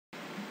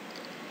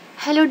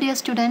Hello dear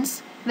students,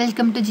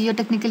 welcome to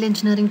Geotechnical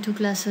Engineering 2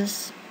 classes.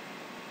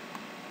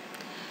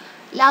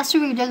 Last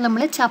video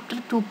we chapter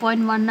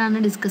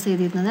 2.1 discuss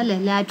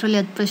lateral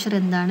earth pressure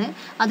endana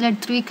adine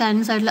 3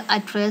 kinds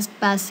at rest,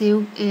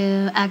 passive,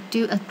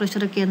 active earth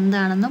pressure okke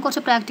endanennu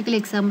korchu practical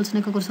examples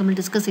ne korchu nammal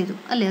discuss cheyidu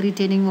alle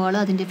retaining wall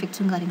adinte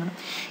effects um karyangalum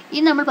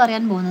ee nammal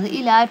parayan povunnathu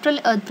ee lateral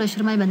earth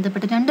pressure mai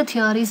bandhappetta rendu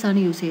theories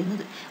aanu use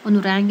cheyyunnathu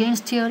onnu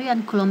Rankines Theory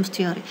and Coulomb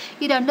Theory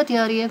ee rendu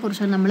theory ye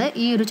kurichu nammal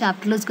ee oru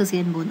chapter il discuss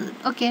cheyan povunnathu.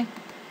 Okay,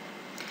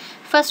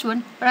 first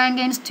one,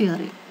 Rankines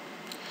Theory.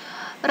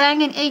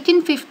 Rankine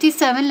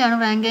 1857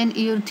 Rankine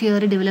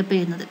theory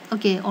developed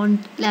on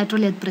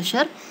lateral earth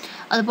pressure.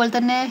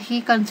 He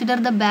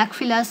considered the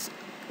backfill as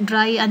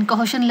dry and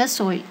cohesionless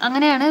soil.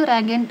 അങ്ങനെയാണ്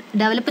Rankine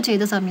develop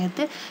ചെയ്ത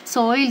സമയത്ത്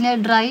സോയിലിനെ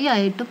dry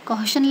ആയിട്ട്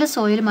cohesionless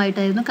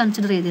സോയിലുമായിട്ടായിരുന്നു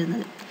consider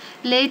ചെയ്തിരുന്നത്.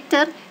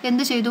 Later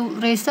എന്ത് ചെയ്തു,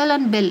 റേസൽ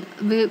and bell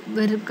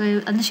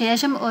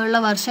അതിനുശേഷം ഉള്ള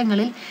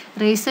വർഷങ്ങളിൽ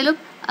റേസലും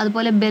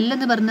അതുപോലെ ബെൽ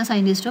എന്ന് പറയുന്ന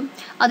സയൻറ്റിസ്റ്റും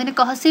അതിനെ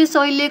കൊഹസീവ്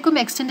സോയിലിലേക്കും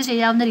എക്സ്റ്റെൻഡ്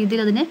ചെയ്യാവുന്ന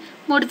രീതിയിൽ അതിനെ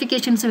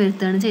മോഡിഫിക്കേഷൻസ്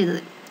വരുത്തുകയാണ്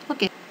ചെയ്തത്.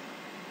 ഓക്കെ,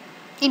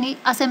 ഇനി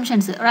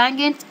അസംഷൻസ്,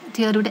 Rankine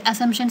തിയറിയുടെ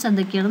അസംഷൻസ്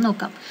എന്തൊക്കെയാണെന്ന്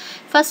നോക്കാം.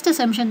 First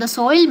assumption, the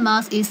soil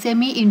mass is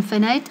semi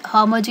infinite,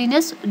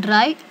 homogeneous,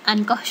 dry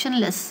and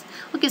cohesionless.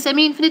 Okay,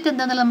 semi infinite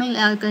എന്താണെന്ന് നമ്മൾ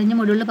കഴിഞ്ഞ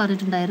മൊഡ്യൂളിൽ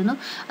പറഞ്ഞിട്ടുണ്ടായിരുന്നു.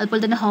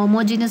 അതുപോലെ തന്നെ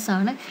ഹോമോജീനിയസ്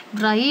ആണ്,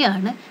 ഡ്രൈ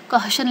ആണ്,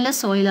 കൊഹഷൻലെസ്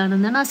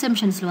സോയിലാണെന്നാണ്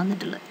അസംഷൻസിൽ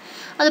വന്നിട്ടുള്ളത്.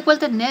 അതുപോലെ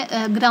തന്നെ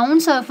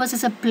ground surface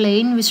is A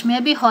plain which may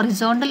be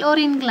horizontal or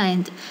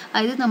inclined.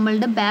 അതായത്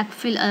നമ്മളുടെ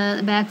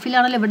ബാക്ക്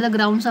ആണല്ലോ ഇവിടുത്തെ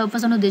ഗ്രൗണ്ട്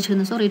സർഫസ് ആണ്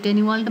ഉദ്ദേശിക്കുന്നത്. സോ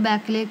റിട്ടേണിംഗ് വാളിൻ്റെ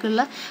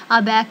ബാക്കിലേക്കുള്ള ആ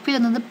ബാക്ക് ഫിൽ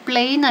എന്നത്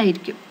പ്ലെയിൻ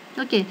ആയിരിക്കും.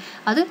 ഓക്കെ,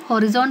 അത്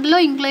ഹൊറിസോണ്ടലോ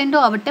ഇൻക്ലൈൻഡോ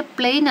ആവട്ടെ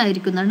പ്ലെയിൻ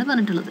ആയിരിക്കും എന്നാണ്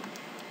പറഞ്ഞിട്ടുള്ളത്.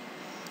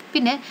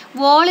 പിന്നെ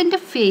വോളിൻ്റെ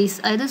ഫേസ്,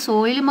 അതായത്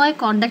സോയിലുമായി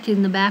കോണ്ടാക്ട്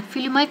ചെയ്യുന്ന ബാക്ക്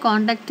ഫില്ലുമായി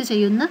കോണ്ടാക്ട്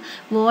ചെയ്യുന്ന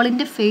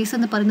വോളിൻ്റെ ഫേസ്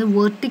എന്ന് പറയുന്നത്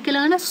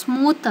വെർട്ടിക്കലാണ്,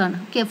 സ്മൂത്താണ്.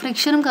 ഓക്കെ,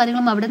 ഫ്രിക്ഷനും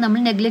കാര്യങ്ങളും അവിടെ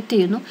നമ്മൾ നെഗ്ലക്റ്റ്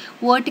ചെയ്യുന്നു.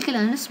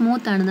 വെർട്ടിക്കലാണ്,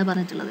 സ്മൂത്ത് ആണെന്ന്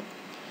പറഞ്ഞിട്ടുള്ളത്.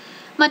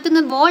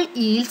 മറ്റൊന്ന്, wall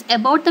ഈൽസ്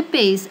about the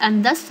pace and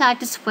thus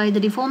satisfy the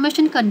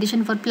deformation condition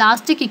for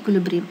plastic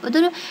equilibrium.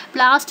 ഇതൊരു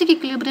പ്ലാസ്റ്റിക്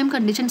ഇക്വിലിബ്രിയം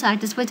കണ്ടീഷൻ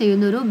സാറ്റിസ്ഫൈ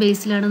ചെയ്യുന്ന ഒരു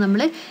ബേസിലാണ്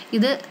നമ്മൾ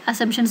ഇത്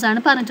അസംഷൻസ് ആണ്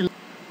പറഞ്ഞിട്ടുള്ളത്.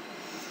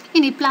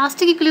 ഇനി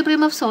plastic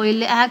equilibrium of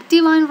സോയിലിൽ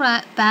active and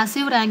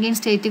passive Rankine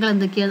സ്റ്റേറ്റുകൾ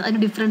എന്തൊക്കെയാണ്,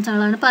 അതിൻ്റെ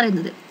ഡിഫറൻസുകളാണ്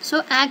പറയുന്നത്. So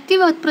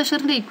active earth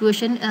പ്രഷറിൻ്റെ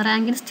equation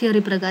Rankines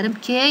theory പ്രകാരം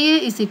KA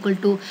is equal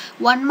to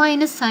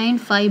 1 - sin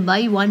phi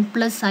by 1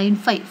 + sin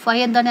phi. Phi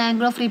എന്താണ്,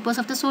 angle of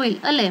repose of the soil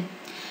അല്ലേ.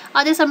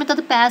 അതേസമയത്ത്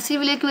അത്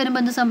പാസീവിലേക്ക്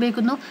വരുമ്പോൾ എന്ത്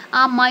സംഭവിക്കുന്നു,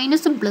 ആ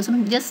മൈനസും പ്ലസും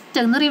ജസ്റ്റ്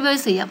ഒന്ന്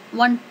റിവേഴ്സ് ചെയ്യാം.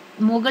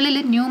 മുകളിൽ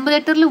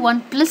ന്യൂമറേറ്ററിൽ 1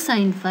 +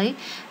 sin phi,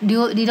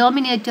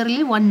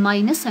 ഡിനോമിനേറ്ററിൽ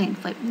 1 - sin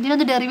phi.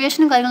 ഇതിനൊന്ന്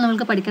ഡെറിവേഷനും കാര്യങ്ങളും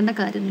നമുക്ക് പഠിക്കേണ്ട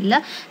കാര്യമില്ല,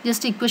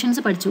 ജസ്റ്റ്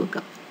ഇക്വേഷൻസ് പഠിച്ചു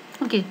വെക്കാം.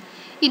 ഓക്കെ,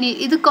 ഇനി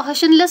ഇത്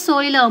കൊഹഷൻലെസ്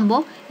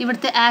സോയിലാകുമ്പോൾ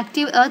ഇവിടുത്തെ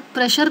ആക്റ്റീവ് എർത്ത്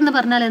പ്രഷർ എന്ന്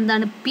പറഞ്ഞാൽ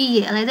എന്താണ്,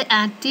 PA, അതായത്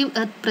active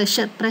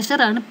earth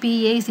പ്രഷറാണ്.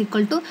 PA is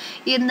equal to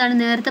എന്താണ്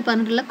നേരത്തെ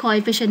പറഞ്ഞിട്ടുള്ള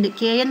കോയിഫിഷ്യൻറ്റ്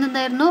KA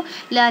എന്തായിരുന്നു,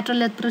 lateral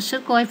earth pressure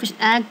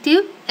coefficient,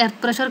 active earth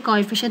pressure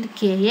coefficient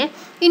KA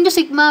into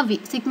sigma V.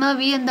 Sigma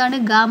V എന്താണ്,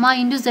 ഗാമ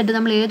ഇൻറ്റു Z.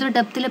 നമ്മൾ ഏതൊരു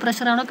ഡെപ്തിലെ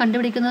പ്രഷറാണോ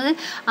കണ്ടുപിടിക്കുന്നത്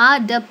ആ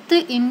depth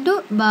into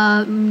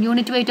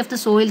unit weight of the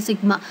soil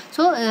sigma.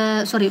 So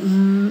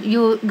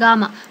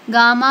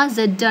gamma Z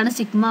ആണ്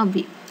സിഗ്മ V.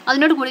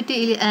 അതിനോട് കൂടിയിട്ട്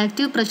ഈ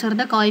ആക്റ്റീവ്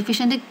പ്രഷറിൻ്റെ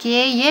കോയിഫിഷ്യൻറ്റ്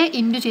KA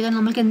ഇൻറ്റു ചെയ്താൽ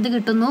നമുക്ക് എന്ത്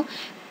കിട്ടുന്നു,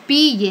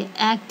 PA,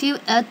 active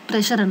earth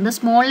പ്രഷറുണ്ട്.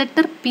 Small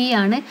letter P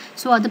ആണ്,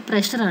 സോ അത്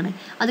പ്രഷറാണ്.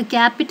 അത്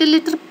ക്യാപിറ്റൽ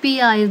ലെറ്റർ P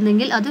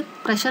ആയിരുന്നെങ്കിൽ അത്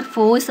പ്രഷർ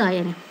ഫോഴ്സ്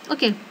ആയേനെ.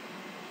 ഓക്കെ,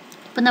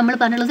 ഇപ്പം നമ്മൾ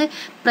പറഞ്ഞുള്ളത്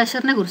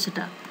പ്രഷറിനെ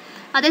കുറിച്ചിട്ടാണ്.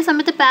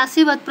 അതേസമയത്ത്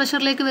പാസീവ് എർത്ത്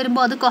പ്രഷറിലേക്ക്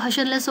വരുമ്പോൾ അത്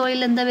കൊഹഷൻലെസ്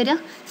സോയിൽ എന്താ വരിക,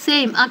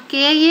 സെയിം ആ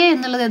KA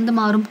എന്നുള്ളത് എന്ത്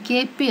മാറും,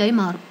 KP ആയി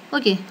മാറും.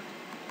 ഓക്കെ,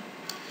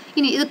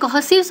 ഇനി ഇത്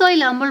കൊഹസീവ്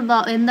സോയിൽ ആകുമ്പോൾ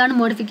എന്താണ്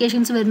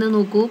മോഡിഫിക്കേഷൻസ് വരുന്നത്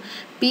നോക്കൂ.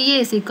 PA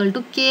is equal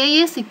to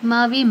KA sigma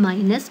V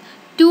minus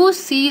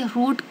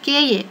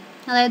 2C√KA.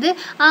 അതായത്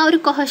ആ ഒരു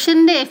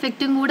കൊഹഷൻ്റെ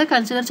എഫക്റ്റും കൂടെ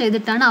കൺസിഡർ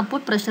ചെയ്തിട്ടാണ് അപ്പോൾ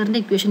പ്രഷറിൻ്റെ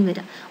ഇക്വേഷൻ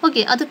വരിക.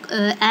 ഓക്കെ, അത്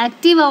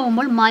ആക്റ്റീവ്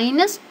ആകുമ്പോൾ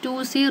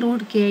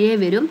 -2C√KA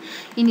വരും.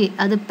 ഇനി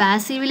അത്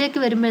പാസീവിലേക്ക്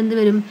വരുമ്പോൾ എന്ത്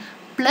വരും,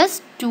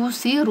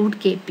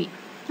 +2C√KP.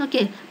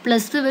 ഓക്കെ,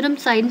 പ്ലസ് വരും,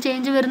 സൈൻ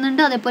ചേഞ്ച്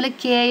വരുന്നുണ്ട്, അതേപോലെ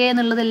KA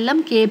എന്നുള്ളതെല്ലാം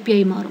KP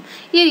ആയി മാറും.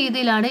 ഈ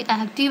രീതിയിലാണ്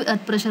ആക്റ്റീവ്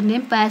എർത്ത്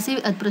പ്രഷറിൻ്റെയും പാസീവ്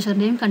എർത്ത്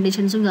പ്രഷറിൻ്റെയും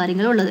കണ്ടീഷൻസും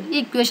കാര്യങ്ങളും ഉള്ളത്. ഈ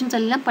ഇക്വേഷൻസ്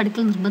എല്ലാം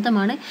പഠിക്കൽ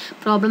നിർബന്ധമാണ്.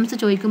 പ്രോബ്ലംസ്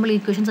ചോദിക്കുമ്പോൾ ഈ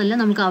ഇക്വേഷൻസ്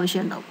എല്ലാം നമുക്ക്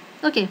ആവശ്യമുണ്ടാവും.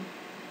 ഓക്കെ,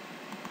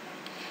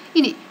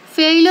 ഇനി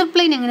ഫെയിലിയർ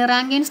പ്ലെയിൻ എങ്ങനെ,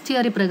 Rankines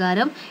തിയറി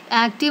പ്രകാരം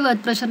ആക്റ്റീവ്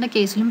എർത്ത് പ്രഷറിൻ്റെ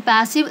കേസിലും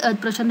പാസീവ്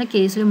എർത്ത് പ്രഷറിൻ്റെ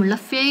കേസിലുമുള്ള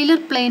ഫെയിലിയർ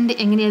പ്ലെയിൻ്റെ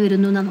എങ്ങനെയാണ്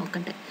വരുന്നു എന്നാണ്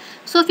നോക്കട്ടെ.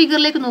 സോ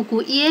ഫിഗറിലേക്ക് നോക്കൂ,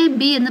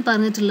 AB എന്ന്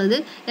പറഞ്ഞിട്ടുള്ളത്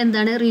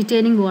എന്താണ്,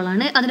 റീറ്റെയിനിങ്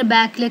വാളാണ്. അതിൻ്റെ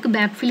ബാക്കിലേക്ക്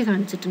ബാക്ക് ഫിൽ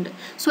കാണിച്ചിട്ടുണ്ട്.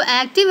 സോ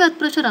ആക്റ്റീവ് എർത്ത്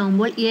പ്രഷർ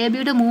ആകുമ്പോൾ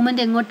ABയുടെ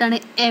മൂവ്മെൻറ്റ് എങ്ങോട്ടാണ്,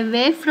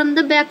 away from the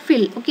back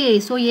fill. Okay,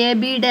 so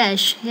AB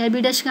dash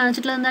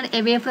കാണിച്ചിട്ടുള്ളത് എന്താണ്,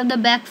 away from the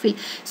back fill.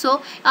 So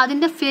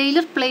അതിൻ്റെ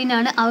ഫെയിലിയർ പ്ലെയിൻ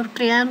ആണ് ആ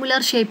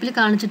ട്രയാങ്കുലർ ഷേപ്പിൽ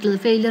കാണിച്ചിട്ടുള്ളത്,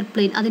 ഫെയിലിയർ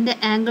പ്ലെയിൻ. അതിൻ്റെ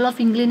ആംഗിൾ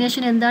ഓഫ്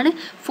ഇൻക്ലിനേഷൻ എന്താണ്,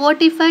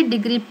 45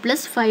 ഡിഗ്രി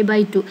 +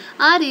 5/2.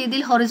 ആ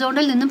രീതിയിൽ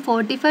ഹൊറിസോണ്ടൽ നിന്നും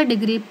 45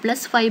 ഡിഗ്രി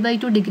 +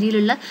 5/2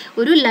 ഡിഗ്രിയിലുള്ള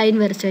ഒരു ലൈൻ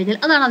വരച്ചു കഴിഞ്ഞാൽ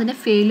അതാണ് അതിൻ്റെ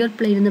ഫെയിലിയർ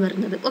പ്ലെയിൻ എന്ന് പറയുന്നത്.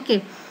 ഓക്കെ,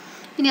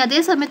 ഇനി അതേ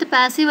സമയത്ത്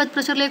പാസീവ് എർത്ത്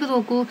പ്രഷറിലേക്ക്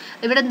നോക്കൂ.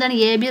 ഇവിടെ എന്താണ്,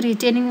 AB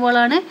റീറ്റെയിനിങ്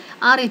വാളാണ്.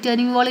 ആ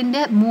റീറ്റെയിനിങ്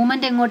വാളിൻ്റെ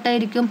മൂവ്മെൻറ്റ്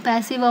എങ്ങോട്ടായിരിക്കും,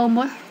 പാസീവ്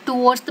ആകുമ്പോൾ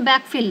towards the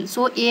back fill.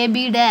 So A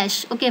B dash.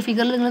 Okay,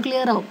 ഫിഗറിൽ നിങ്ങൾ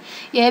ക്ലിയർ ആവും.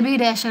 എ ബി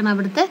ഡാഷ് ആണ്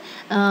അവിടുത്തെ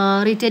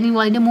റിറ്റേണിംഗ്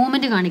വാളിൻ്റെ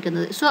മൂവ്മെൻറ്റ്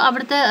കാണിക്കുന്നത്. സോ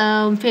അവിടുത്തെ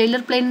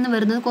ഫെയിലർ പ്ലെയിനിൽ നിന്ന്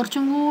വരുന്നത്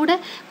കുറച്ചും കൂടെ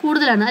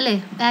കൂടുതലാണ് അല്ലേ,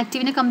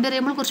 ആക്റ്റീവിനെ കമ്പയർ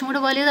ചെയ്യുമ്പോൾ കുറച്ചും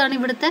കൂടെ വലിയതാണ്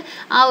ഇവിടുത്തെ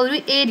ആ ഒരു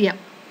ഏരിയ.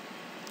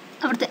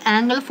 അവിടുത്തെ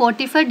ആംഗിൾ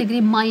 45 ഡിഗ്രി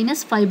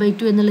മൈനസ്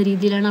 5/2 എന്നുള്ള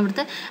രീതിയിലാണ്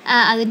അവിടുത്തെ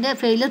അതിൻ്റെ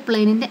ഫെയിലർ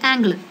പ്ലെയിനിൻ്റെ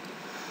ആംഗിൾ.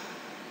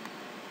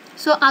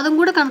 സോ അതും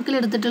കൂടെ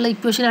കണക്കിലെടുത്തിട്ടുള്ള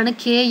ഇക്വേഷനാണ്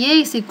K A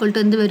is equal to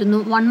എന്ത് വരുന്നു,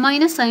 1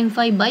 minus sign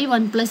 5 by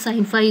 1 plus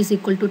sine 5 is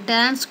equal to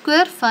tan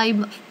square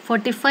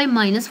 45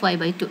 minus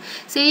 5/2.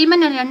 Same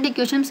തന്നെയാണ്, രണ്ട്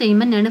ഇക്വേഷനും സെയിം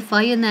തന്നെയാണ്.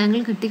 5 എന്ന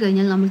ആംഗിൾ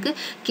കിട്ടിക്കഴിഞ്ഞാൽ നമുക്ക്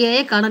കെ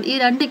എ കാണാൻ ഈ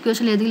രണ്ട്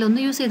ഇക്വേഷനിൽ ഏതെങ്കിലും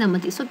ഒന്ന് യൂസ് ചെയ്താൽ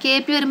മതി. സോ കെ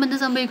പി വരുമ്പോൾ എന്ത്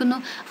സംഭവിക്കുന്നു,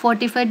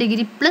 45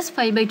 ഡിഗ്രി പ്ലസ്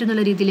 5/2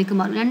 എന്നുള്ള രീതിയിലേക്ക്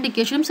മാറും. രണ്ട്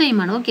ഇക്വേഷനും സെയിം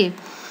ആണ്. ഓക്കെ,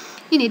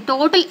 ഇനി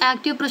ടോട്ടൽ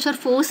ആക്റ്റീവ് പ്രഷർ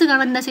ഫോഴ്സ്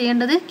കാണാൻ എന്താ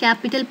ചെയ്യേണ്ടത്,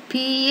 capital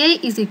P A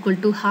is equal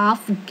to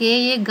half K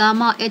A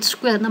gamma H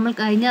square. നമ്മൾ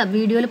കഴിഞ്ഞ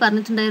വീഡിയോയിൽ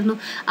പറഞ്ഞിട്ടുണ്ടായിരുന്നു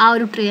ആ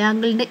ഒരു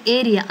ട്രയാങ്കിളിൻ്റെ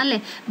ഏരിയ അല്ലേ,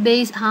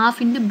 base half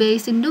into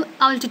base into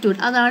altitude.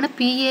 അതാണ്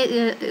പി എ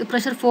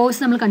പ്രഷർ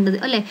ഫോഴ്സ് നമ്മൾ കണ്ടത്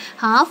അല്ലേ,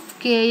 half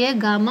K A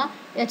gamma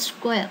H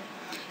square.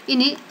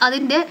 ഇനി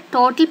അതിൻ്റെ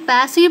ടോട്ടൽ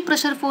പാസീവ്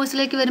പ്രഷർ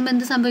ഫോഴ്സിലേക്ക് വരുമ്പോൾ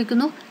എന്ത്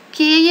സംഭവിക്കുന്നു,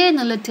 കെ എ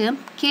എന്നുള്ള ടേം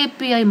കെ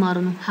പി ആയി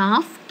മാറുന്നു,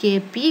 half K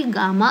P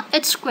gamma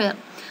H square.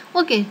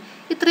 Okay,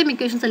 ഇത്രയും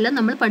ഇക്വേഷൻസ് എല്ലാം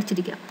നമ്മൾ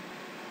പഠിച്ചിരിക്കാം.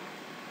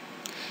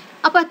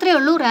 അപ്പോൾ അത്രയേ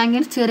ഉള്ളൂ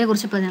റാങ്കിൻസ് തിയറിയെ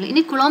കുറിച്ച് പറഞ്ഞാൽ.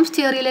 ഇനി കുളോംസ്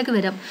തിയറിയിലേക്ക്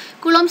വരാം.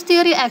 കുളോംസ്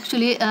തിയറി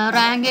ആക്ച്വലി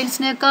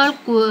റാങ്കിൻസിനേക്കാൾ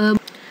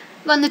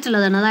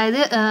വന്നിട്ടുള്ളതാണ്.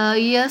 അതായത്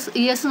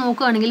ഇയേഴ്സ്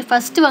നോക്കുകയാണെങ്കിൽ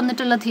ഫസ്റ്റ്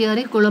വന്നിട്ടുള്ള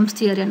തിയറി കുളോംസ്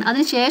തിയറിയാണ്.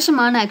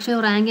 അതിനുശേഷമാണ് ആക്ച്വലി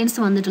റാങ്കിൻസ്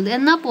വന്നിട്ടുള്ളത്.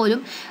 എന്നാൽ പോലും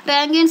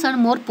റാങ്കിൻസ് ആണ്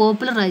മോർ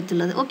പോപ്പുലർ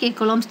ആയിട്ടുള്ളത്. ഓക്കെ,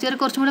 കുളോംസ് തിയറി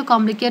കുറച്ചും കൂടി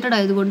കോംപ്ലിക്കേറ്റഡ്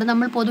ആയതുകൊണ്ട്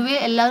നമ്മൾ പൊതുവേ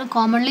എല്ലാവരും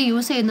കോമൺലി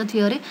യൂസ് ചെയ്യുന്ന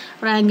തിയറി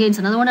റാങ്കിൻസ്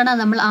ആണ്. അതുകൊണ്ടാണ്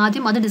നമ്മൾ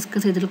ആദ്യം അത്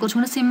ഡിസ്കസ് ചെയ്തിട്ടുള്ളത്.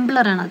 കുറച്ചും കൂടി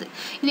സിമ്പിളറാണ് അത്.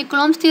 ഇനി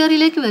കുളോംസ്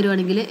തിയറിയിലേക്ക്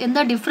വരുവാണെങ്കിൽ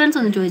എന്താ ഡിഫറൻസ്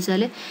എന്ന്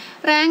ചോദിച്ചാൽ,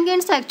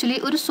 റാങ്കിൻസ് ആക്ച്വലി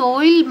ഒരു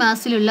സോയിൽ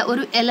മാസിലുള്ള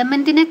ഒരു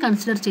എലമെൻറ്റിനെ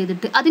കൺസിഡർ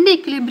ചെയ്തിട്ട് അതിൻ്റെ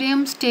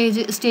ഇക്വിലിബ്രിയം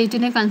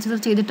സ്റ്റേറ്റിനെ കൺസിഡർ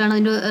ചെയ്തിട്ടാണ്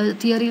അതിൻ്റെ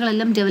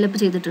തിയറികളെല്ലാം ഡെവലപ്പ്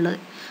ചെയ്തിട്ടുള്ളത്.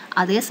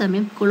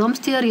 അതേസമയം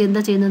കുളോംസ് തിയറി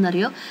എന്താ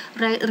ചെയ്യുന്നതെന്നറിയോ,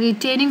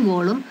 റീറ്റെയിനിങ്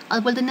വോളും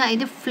അതുപോലെ തന്നെ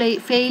അതിൻ്റെ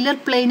ഫെയിലർ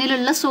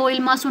പ്ലെയിനിലുള്ള സോയിൽ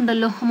മാസ്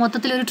ഉണ്ടല്ലോ,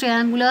 മൊത്തത്തിലൊരു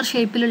ട്രയാങ്കുലർ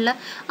ഷേപ്പിലുള്ള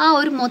ആ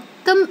ഒരു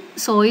മൊത്തം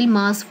സോയിൽ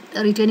മാസ്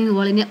റിറ്റേണിംഗ്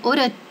വോളിനെ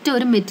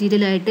ഒരു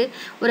മെറ്റീരിയലായിട്ട്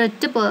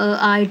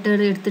ആയിട്ട്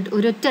എടുത്തിട്ട്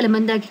ഒരൊറ്റ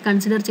എലമെൻ്റാക്കി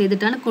കൺസിഡർ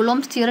ചെയ്തിട്ടാണ്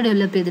കുളോംസ് തിയറി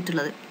ഡെവലപ്പ്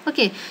ചെയ്തിട്ടുള്ളത്.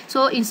 Okay, so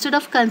instead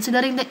of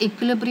considering the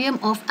equilibrium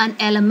of an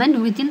element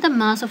within the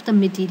mass of the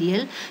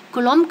material,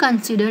 coulomb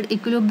considered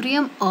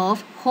equilibrium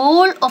of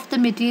whole of the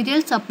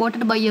material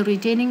supported by a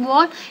retaining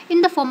wall in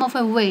the form of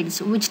a wedge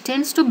which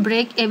tends to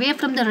break away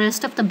from the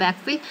rest of the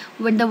backfill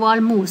when the wall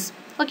moves.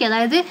 Okay,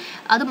 അതായത്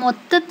അത്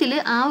മൊത്തത്തിൽ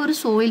ആ ഒരു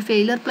soil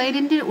failure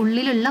പ്ലെയിനിൻ്റെ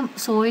ഉള്ളിലുള്ള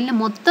സോയിലിനെ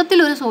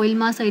മൊത്തത്തിലൊരു soil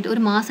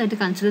മാസ്സായിട്ട്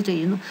consider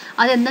ചെയ്യുന്നു.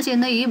 അതെന്താ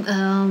ചെയ്യുന്നത്, ഈ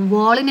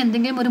വാളിന്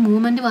എന്തെങ്കിലും ഒരു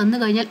മൂവ്മെൻറ്റ് വന്നു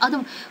കഴിഞ്ഞാൽ അത്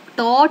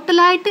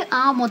ടോട്ടലായിട്ട്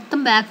ആ മൊത്തം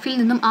ബാക്ക്ഫിൽ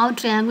നിന്നും ആ ഒരു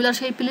ട്രയാങ്കുലർ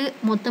ഷേപ്പിൽ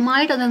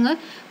മൊത്തമായിട്ട് അതങ്ങ്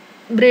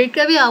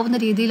ബ്രേക്ക് അവേ ആവുന്ന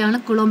രീതിയിലാണ്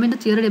കുളോമിൻ്റെ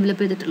തിയറി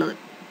ഡെവലപ്പ് ചെയ്തിട്ടുള്ളത്.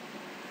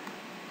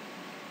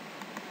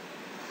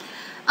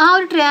 ആ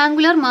ഒരു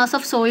triangular mass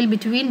of soil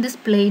between this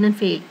plain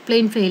and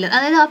plain failure,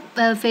 അതായത്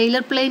ആ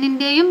ഫെയിലർ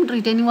പ്ലെയിനിൻ്റെയും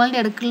റിറ്റേണിംഗ് വാളിൻ്റെ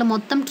ഇടയ്ക്കുള്ള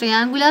മൊത്തം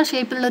ട്രയാങ്കുലർ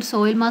ഷേപ്പിലുള്ള ഒരു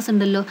സോയിൽ മാസ്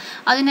ഉണ്ടല്ലോ,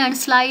 അതിനാണ്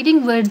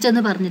സ്ലൈഡിംഗ് വെഡ്ജ്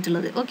എന്ന്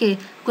പറഞ്ഞിട്ടുള്ളത്. ഓക്കെ,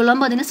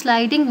 കുളംബ് അതിനെ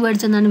സ്ലൈഡിംഗ്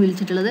വെഡ്ജ് എന്നാണ്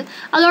വിളിച്ചിട്ടുള്ളത്.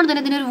 അതുകൊണ്ട്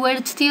തന്നെ ഇതിനൊരു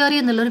വെഡ്ജ് തിയറി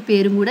എന്നുള്ളൊരു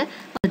പേരും കൂടെ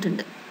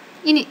വന്നിട്ടുണ്ട്.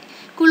 ഇനി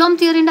കുളോംബ്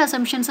തിയറിൻ്റെ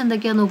അസംഷൻസ്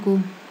എന്തൊക്കെയാണെന്ന് നോക്കൂ.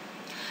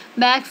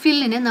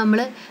 ബാക്ക്ഫില്ലിനെ നമ്മൾ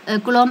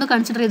കുളോംബ്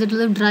കൺസിഡർ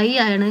ചെയ്തിട്ടുള്ളത് ഡ്രൈ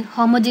ആണ്,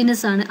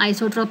 ഹോമോജീനസ് ആണ്,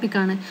 ഐസോട്രോപ്പിക്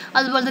ആണ്,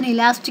 അതുപോലെ തന്നെ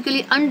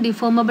ഇലാസ്റ്റിക്കലി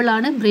അൺഡിഫോമബിൾ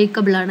ആണ്,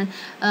 ബ്രേക്കബിൾ ആണ്,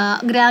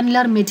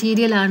 ഗ്രാനുലാർ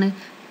മെറ്റീരിയൽ ആണ്,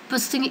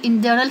 possessing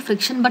internal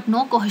friction but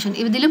no cohesion.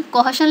 ഇതിലും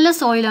കൊഹഷൻലെസ്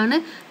സോയിലാണ്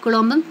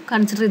കുളോംബും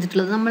കൺസിഡർ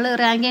ചെയ്തിട്ടുള്ളത്. നമ്മൾ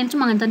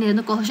റാങ്കിൻസും അങ്ങനെ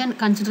തന്നെയായിരുന്നു, കൊഹഷൻ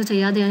കൺസിഡർ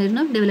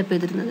ചെയ്യാതെയായിരുന്നു ഡെവലപ്പ്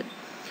ചെയ്തിരുന്നത്.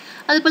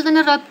 അതുപോലെ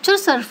തന്നെ rupture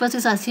surface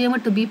is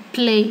assumed to B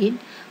plain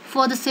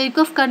for the sake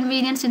of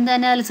convenience in the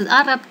analysis. ആ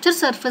റപ്ചർ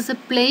സർഫസ്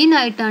പ്ലെയിൻ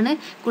ആയിട്ടാണ്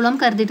കുളോം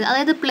കരുതിയിട്ട്,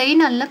 അതായത് പ്ലെയിൻ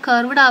അല്ല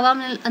കർവ്ഡ്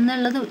ആവാം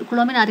എന്നുള്ളത്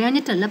കുളോമിന്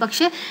അറിയാഞ്ഞിട്ടല്ല,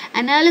 പക്ഷേ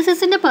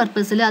അനാലിസിസിൻ്റെ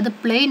പർപ്പസിൽ അത്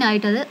പ്ലെയിൻ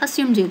ആയിട്ട് അത്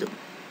അസ്യൂം ചെയ്തു.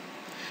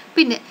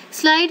 പിന്നെ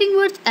sliding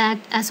words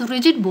act as A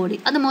rigid body,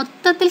 അത്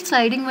മൊത്തത്തിൽ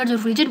സ്ലൈഡിംഗ് വേർഡ്സ്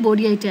ഒരു റിജിഡ്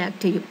ബോഡി ആയിട്ട്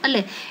ആക്ട് ചെയ്യും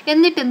അല്ലേ.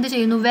 എന്നിട്ട് എന്ത്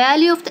ചെയ്യുന്നു,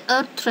 value of the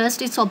earth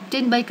thrust is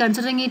obtain by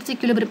considering it's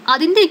equilibrium.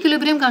 അതിൻ്റെ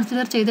ഇക്വിലിബ്രിയം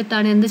കൺസിഡർ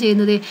ചെയ്തിട്ടാണ് എന്ത്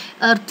ചെയ്യുന്നത്,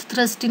 എർത്ത്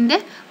ത്രസ്റ്റിൻ്റെ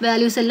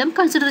വാല്യൂസ് എല്ലാം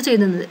കൺസിഡർ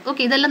ചെയ്യുന്നത്.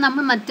 ഓക്കെ, ഇതെല്ലാം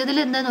നമ്മൾ മറ്റേതിൽ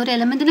എന്താണ് ഒരു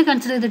എലമെൻറ്റിനെ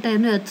കൺസിഡർ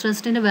ചെയ്തിട്ടായിരുന്നു എർത്ത്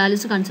ത്രസ്റ്റിൻ്റെ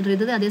വാല്യൂസ് കൺസിഡർ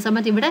ചെയ്തത്.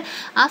 അതേസമയത്ത് ഇവിടെ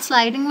ആ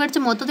സ്ലൈഡിംഗ്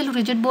വേർഡ്സ് മൊത്തത്തിൽ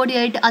റിജിഡ് ബോഡി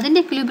ആയിട്ട്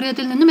അതിൻ്റെ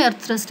ഇക്വിലിബ്രിയത്തിൽ നിന്നും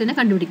എർത്ത് ത്രസ്റ്റിനെ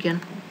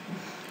കണ്ടുപിടിക്കുകയാണ്.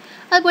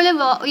 അതുപോലെ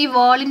ഈ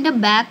വാളിൻ്റെ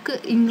ബാക്ക്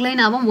ഇൻക്ലൈൻ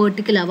ആവാം,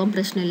 വേർട്ടിക്കൽ ആവാം,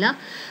 പ്രശ്നമില്ല.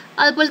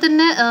 അതുപോലെ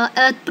തന്നെ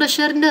എർത്ത്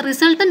പ്രഷറിൻ്റെ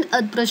റിസൾട്ടൻറ്റ്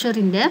എർത്ത്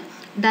പ്രഷറിൻ്റെ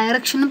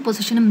ഡയറക്ഷനും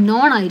പൊസിഷനും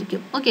നോൺ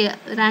ആയിരിക്കും. ഓക്കെ,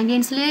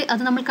 റാങ്കിൻസിൽ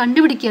അത് നമ്മൾ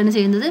കണ്ടുപിടിക്കുകയാണ്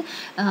ചെയ്യുന്നത്.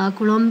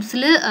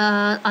 കുളോംസിൽ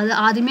അത്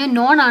ആദ്യമേ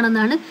നോൺ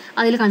ആണെന്നാണ്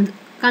അതിൽ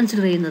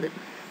കൺസിഡർ ചെയ്യുന്നത്.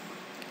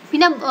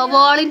 പിന്നെ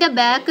വാളിൻ്റെ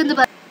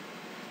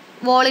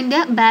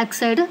ബാക്ക്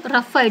സൈഡ്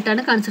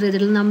റഫായിട്ടാണ് കൺസിഡർ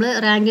ചെയ്തിട്ടുള്ളത്. നമ്മൾ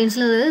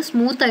റാങ്കിൻസിൽ അത്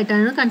സ്മൂത്ത്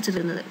ആയിട്ടാണ് കൺസിഡർ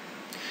ചെയ്യുന്നത്.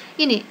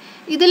 ഇനി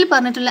ഇതിൽ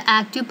പറഞ്ഞിട്ടുള്ള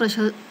ആക്റ്റീവ്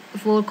പ്രഷർ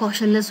ഫോർ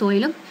കോഷൻലെസ്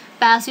സോയിലും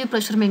പാസീവ്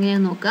പ്രഷറും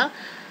എങ്ങനെയാണെന്ന് നോക്കുക.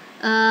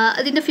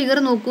 അതിൻ്റെ ഫിഗർ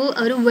നോക്കൂ,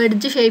 ഒരു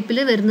വെഡ്ജ് ഷേപ്പിൽ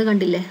വരുന്നത്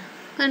കണ്ടില്ലേ.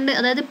 കണ്ട്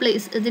അതായത്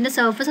പ്ലേസ് ഇതിൻ്റെ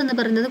സർഫസ് എന്ന്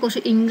പറയുന്നത്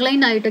കുറച്ച്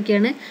ഇൻക്ലൈൻഡ്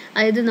ആയിട്ടൊക്കെയാണ്,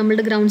 അതായത്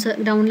നമ്മുടെ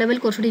ഗ്രൗണ്ട് ലെവൽ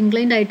കുറച്ചുകൂടി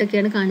ഇൻക്ലൈൻഡ്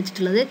ആയിട്ടൊക്കെയാണ്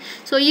കാണിച്ചിട്ടുള്ളത്.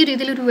 സോ ഈ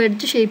രീതിയിൽ ഒരു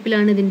വെഡ്ജ്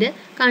ഷേപ്പിലാണ് ഇതിൻ്റെ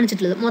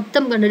കാണിച്ചിട്ടുള്ളത്.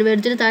 മൊത്തം കണ്ടൊരു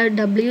വെഡ്ജിന് താഴെ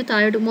W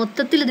താഴോട്ട്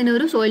മൊത്തത്തിൽ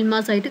ഇതിനൊരു സോയിൽ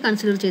മാസ് ആയിട്ട്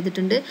കൺസിഡർ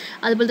ചെയ്തിട്ടുണ്ട്.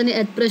 അതുപോലെ തന്നെ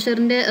എർത്ത്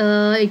പ്രഷറിൻ്റെ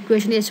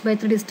ഇക്വേഷൻ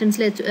h/3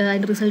 ഡിസ്റ്റൻസിൽ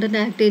അതിൻ്റെ റിസൾട്ടൻ്റ്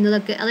ആക്ട്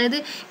ചെയ്യുന്നതൊക്കെ, അതായത്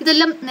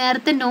ഇതെല്ലാം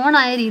നേരത്തെ നോൺ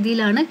ആയ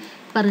രീതിയിലാണ്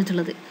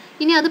പറഞ്ഞിട്ടുള്ളത്.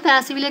 ഇനി അത്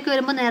പാസീവിലേക്ക്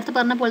വരുമ്പോൾ നേരത്തെ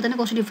പറഞ്ഞ പോലെ തന്നെ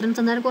കുറച്ച് ഡിഫറൻസ്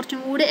എന്നാലും കുറച്ചും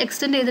കൂടി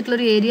എക്സ്റ്റെൻഡ്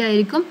ചെയ്തിട്ടുള്ളൊരു ഏരിയ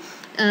ആയിരിക്കും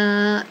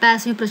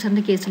പാസീവ്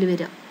പ്രഷറിൻ്റെ കേസിൽ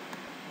വരിക.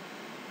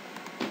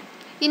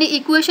 ഇനി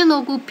ഇക്വേഷൻ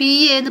നോക്കൂ,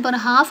 PA എന്ന്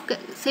പറഞ്ഞാൽ ഹാഫ്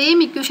സെയിം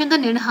ഇക്വേഷൻ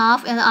തന്നെയാണ്,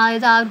 ഹാഫ്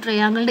അതായത് ആ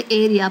ട്രയാങ്കിളിൻ്റെ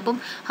ഏരിയ. അപ്പം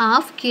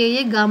ഹാഫ്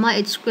KA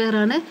γh²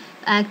 ആണ്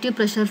ആക്റ്റീവ്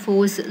പ്രഷർ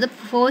ഫോഴ്സ്, ഇത്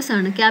ഫോഴ്സ്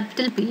ആണ്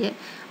ക്യാപിറ്റൽ PA.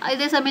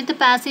 അതേ സമയത്ത്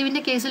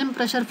പാസീവിൻ്റെ കേസിലും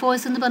പ്രഷർ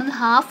ഫോഴ്സ് എന്ന് പറയുന്നത്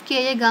ഹാഫ്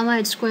KA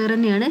γh²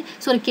 തന്നെയാണ്,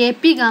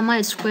 KP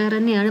γh²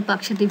 തന്നെയാണ്.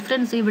 പക്ഷേ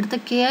ഡിഫറൻസ് ഇവിടുത്തെ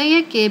KA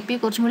KP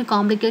കുറച്ചും കൂടി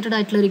കോംപ്ലിക്കേറ്റഡ്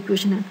ആയിട്ടുള്ള ഒരു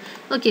ഇക്വേഷനാണ്.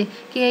 ഓക്കെ,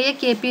 KA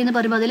KP എന്ന്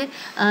പറയുമ്പോൾ അതിൽ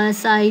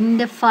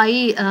സൈനിൻ്റെ ഫൈ,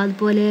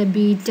 അതുപോലെ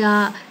ബീറ്റ,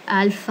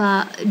 ആൽഫ,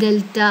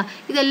 ഡെൽറ്റ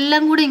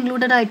ഇതെല്ലാം കൂടി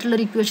ഇൻക്ലൂഡഡ്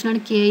ആയിട്ടുള്ളൊരു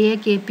ഇക്വേഷനാണ് KA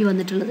KP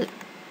വന്നിട്ടുള്ളത്.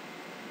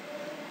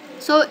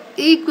 സോ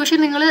ഈ ഇക്വേഷൻ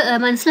നിങ്ങൾ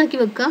മനസ്സിലാക്കി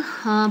വെക്കുക,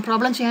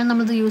 പ്രോബ്ലം ചെയ്യാൻ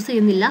നമ്മളിത് യൂസ്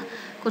ചെയ്യുന്നില്ല,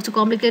 കുറച്ച്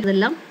കോംപ്ലിക്കേറ്റഡ്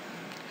എല്ലാം.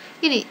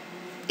 ഇനി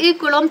ഈ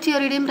കുളോം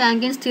തിയറിയുടെയും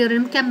റാങ്കിൻസ്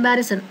തിയറിയുടെയും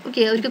കമ്പാരിസൺ.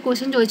 ഓക്കെ, ഒരിക്കൽ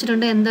ക്വസ്റ്റ്യൻ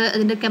ചോദിച്ചിട്ടുണ്ട്, എന്താ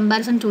അതിൻ്റെ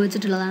കമ്പാരിസൺ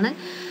ചോദിച്ചിട്ടുള്ളതാണ്.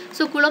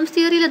 സോ കുളോംസ്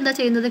തിയറിയിൽ എന്താ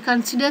ചെയ്യുന്നത്,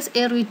 considers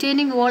A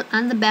retaining wall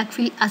and the back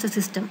fill as A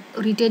system.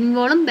 Retaining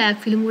വാളും ബാക്ക്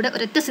ഫില്ലും കൂടെ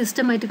ഒരൊറ്റ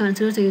സിസ്റ്റമായിട്ട്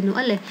കൺസിഡർ ചെയ്യുന്നു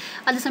അല്ലേ.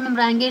 അതേസമയം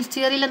റാങ്കിൻസ്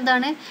തിയറിയിൽ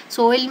എന്താണ്,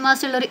 സോയിൽ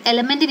മാസ് ഉള്ള ഒരു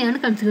എലമെൻറ്റിനെയാണ്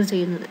കൺസിഡർ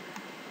ചെയ്യുന്നത്.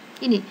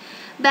 ഇനി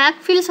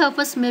back fill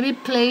surface may be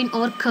plain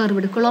or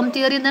curved. Coulomb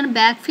theory എന്താണ്,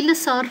 ബാക്ക് ഫില്ലിൻ്റെ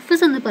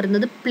സർഫസ് എന്ന്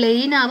പറയുന്നത്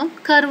പ്ലെയിൻ ആവാം,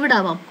 കർവ്ഡ്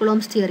ആവാം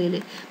കുളോംസ് തിയറിയിൽ.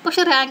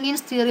 പക്ഷേ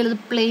റാങ്കിൻസ് തിയറിയിൽ അത്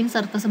പ്ലെയിൻ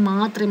സർഫസ്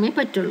മാത്രമേ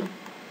പറ്റുള്ളൂ.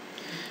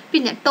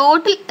 പിന്നെ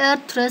total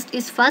earth thrust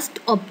is first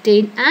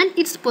obtain and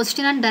it's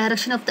position and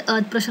direction of the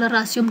earth pressure R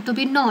assumed to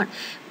B non.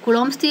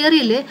 കുളോംസ്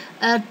തിയറിയിൽ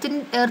എർത്ത്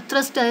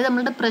ത്രസ്റ്റ്, അതായത്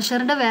നമ്മളുടെ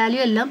പ്രഷറിൻ്റെ വാല്യൂ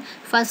എല്ലാം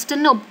ഫസ്റ്റ്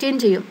തന്നെ ഒബ്റ്റെയിൻ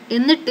ചെയ്യും,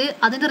 എന്നിട്ട്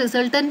അതിൻ്റെ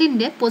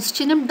റിസൾട്ടൻറ്റിൻ്റെ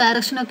പൊസിഷനും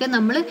ഡയറക്ഷനും ഒക്കെ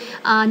നമ്മൾ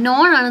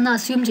നോൺ ആണെന്ന്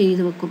അസ്യൂം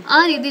ചെയ്ത് വെക്കും.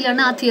 ആ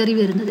രീതിയിലാണ് ആ തിയറി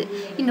വരുന്നത്.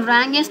 ഇനി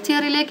റാങ്കിൻസ്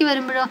തിയറിയിലേക്ക്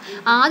വരുമ്പോഴോ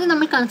ആദ്യം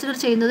നമ്മൾ കൺസിഡർ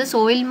ചെയ്യുന്നത്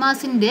സോയിൽ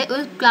മാസിൻ്റെ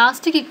ഒരു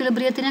പ്ലാസ്റ്റിക്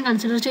ഇക്വിലിബ്രിയത്തിനെ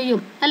കൺസിഡർ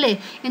ചെയ്യും അല്ലേ,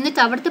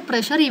 എന്നിട്ട് അവിടുത്തെ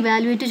പ്രഷർ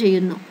ഇവാലുവേറ്റ്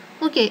ചെയ്യുന്നു.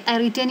 Okay,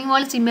 retaining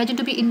wall is imagine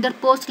to B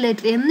ഇൻ്റർപോസ്റ്റ്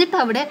later. എന്നിട്ട്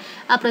അവിടെ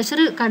ആ പ്രഷർ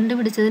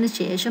കണ്ടുപിടിച്ചതിന്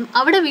ശേഷം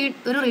അവിടെ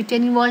ഒരു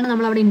റിറ്റൈനിങ് വാളിന്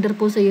നമ്മൾ അവിടെ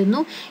ഇൻ്റർപോസ്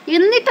ചെയ്യുന്നു.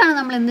 എന്നിട്ടാണ്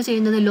നമ്മൾ എന്ത്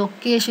ചെയ്യുന്നത്,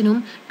 ലൊക്കേഷനും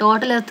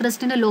ടോട്ടൽ എർത്ത്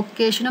ത്രസ്റ്റിൻ്റെ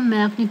ലൊക്കേഷനും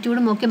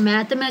മാഗ്നിറ്റ്യൂഡും ഒക്കെ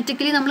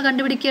മാത്തമാറ്റിക്കലി നമ്മൾ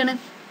കണ്ടുപിടിക്കുകയാണ്.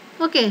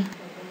 ഓക്കെ,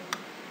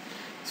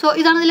 സോ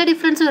ഇതാണ് ഇതിലെ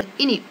ഡിഫറൻസ്.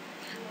 ഇനി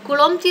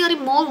coulomb theory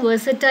more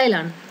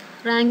വെർസറ്റൈലാണ്,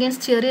 റാങ്കിൻസ്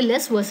theory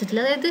less versatile.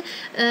 അതായത്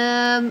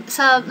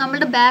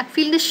നമ്മുടെ ബാക്ക്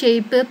ഫീൽഡിൻ്റെ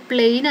ഷേപ്പ്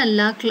പ്ലെയിൻ അല്ല,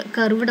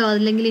 കർവ്ഡോ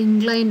അല്ലെങ്കിൽ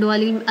ഇൻക്ലൈൻഡോ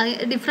അല്ലെങ്കിൽ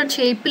ഡിഫറെൻറ്റ്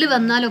ഷേപ്പിൽ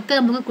വന്നാലൊക്കെ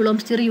നമുക്ക്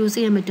കുളോംസ് തിയറി യൂസ്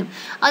ചെയ്യാൻ പറ്റും.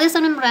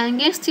 അതേസമയം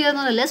റാങ്കിൻസ് തിയറി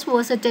എന്ന് പറഞ്ഞാൽ ലെസ്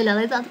വെർസറ്റൈൽ,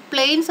 അതായത് അത്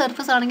പ്ലെയിൻ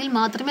സർഫസ് ആണെങ്കിൽ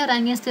മാത്രമേ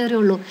റാങ്കിൻസ് തിയറി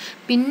ഉള്ളൂ.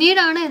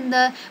 പിന്നീടാണ്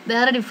എന്താ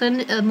വേറെ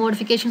ഡിഫറെൻറ്റ്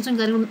മോഡിഫിക്കേഷൻസും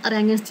കാര്യങ്ങളും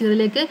റാങ്കിൻസ്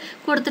തിയറിയിലേക്ക്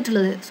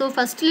കൊടുത്തിട്ടുള്ളത്. സോ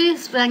ഫസ്റ്റ്ലി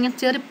റാങ്കിൻസ്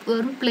തിയറി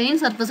വെറും പ്ലെയിൻ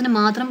സർഫസിന്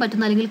മാത്രം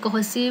പറ്റുന്ന അല്ലെങ്കിൽ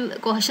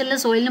കൊഹഷനിലെ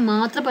സോയിലിന്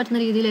മാത്രം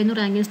പറ്റുന്ന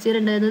രീതിയിലായിരുന്നു റാങ്കിൻസ്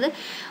തിയറി ഉണ്ടായിരുന്നത്.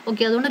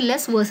 ഓക്കെ, അതുകൊണ്ട്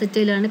ലെസ്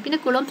വെർസറ്റൈലാണ്. പിന്നെ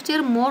കുളോംസ്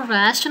തിയറി മോർ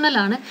റാഷണൽ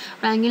ആണ്,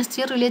 റാങ്കിൻസ്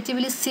theory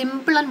relatively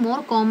simple and more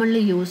commonly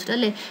used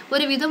അല്ലേ.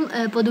 ഒരുവിധം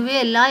പൊതുവേ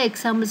എല്ലാ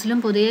എക്സാമ്പിൾസിലും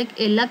പൊതുവെ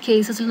എല്ലാ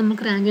കേസസിലും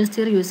നമുക്ക് റാങ്കിൻസ്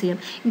തിയറി യൂസ് ചെയ്യാം.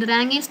 ഇനി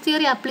റാങ്കിൻസ്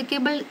തിയറി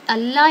ആപ്ലിക്കബിൾ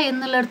അല്ല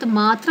എന്നുള്ളിടത്ത്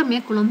മാത്രമേ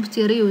കുളോംസ്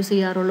തിയറി യൂസ്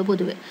ചെയ്യാറുള്ളൂ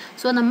പൊതുവെ.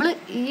 സോ നമ്മൾ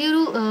ഈ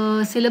ഒരു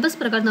സിലബസ്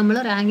പ്രകാരം നമ്മൾ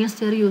റാങ്കിൻസ്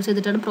തിയറി യൂസ്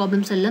ചെയ്തിട്ടാണ്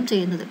പ്രോബ്ലംസ് എല്ലാം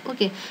ചെയ്യുന്നത്.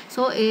 ഓക്കെ,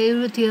 സോ ഈ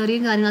ഒരു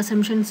തിയറിയും കാര്യങ്ങളും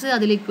അസംഷൻസ്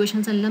അതിലെ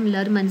ഇക്വേഷൻസ് എല്ലാം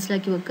എല്ലാവരും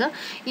മനസ്സിലാക്കി വെക്കുക.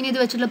 ഇനി ഇത്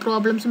വെച്ചിട്ടുള്ള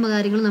പ്രോബ്ലംസും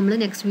കാര്യങ്ങളും നമ്മൾ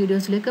നെക്സ്റ്റ്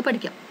വീഡിയോസിലേക്ക്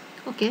പഠിക്കാം.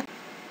 Okay,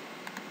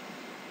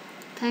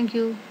 thank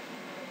you.